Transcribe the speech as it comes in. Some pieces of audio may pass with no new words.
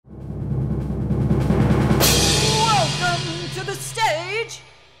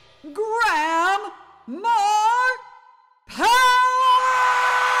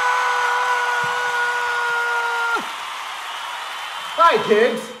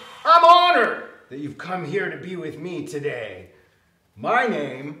I'm honored that you've come here to be with me today. My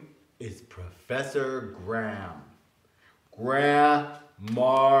name is Professor Graham. Grammar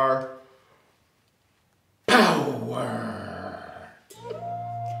Power.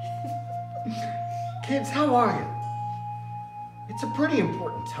 Kids, how are you? It's a pretty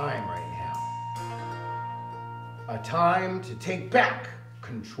important time right now. A time to take back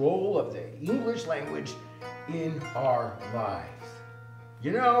control of the English language in our lives.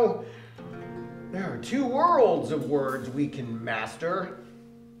 You know, there are two worlds of words we can master.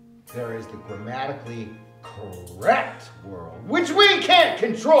 There is the grammatically correct world, which we can't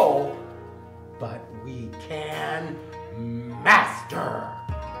control, but we can master.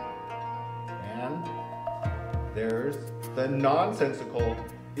 And there's the nonsensical,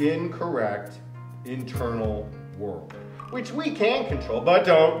 incorrect, internal world, which we can control, but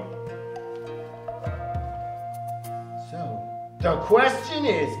don't. So, the question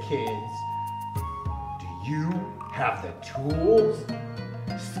is, kids, do you have the tools,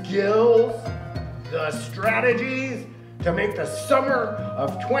 skills, the strategies to make the summer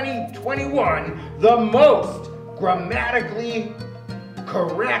of 2021 the most grammatically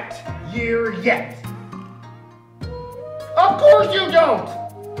correct year yet? Of course you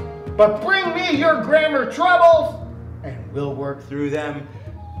don't! But bring me your grammar troubles and we'll work through them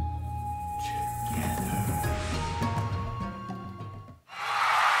together.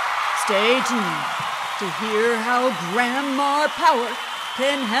 Stay tuned to hear how Grammar Power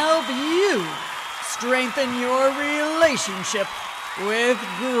can help you strengthen your relationship with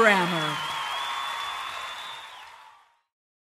grammar.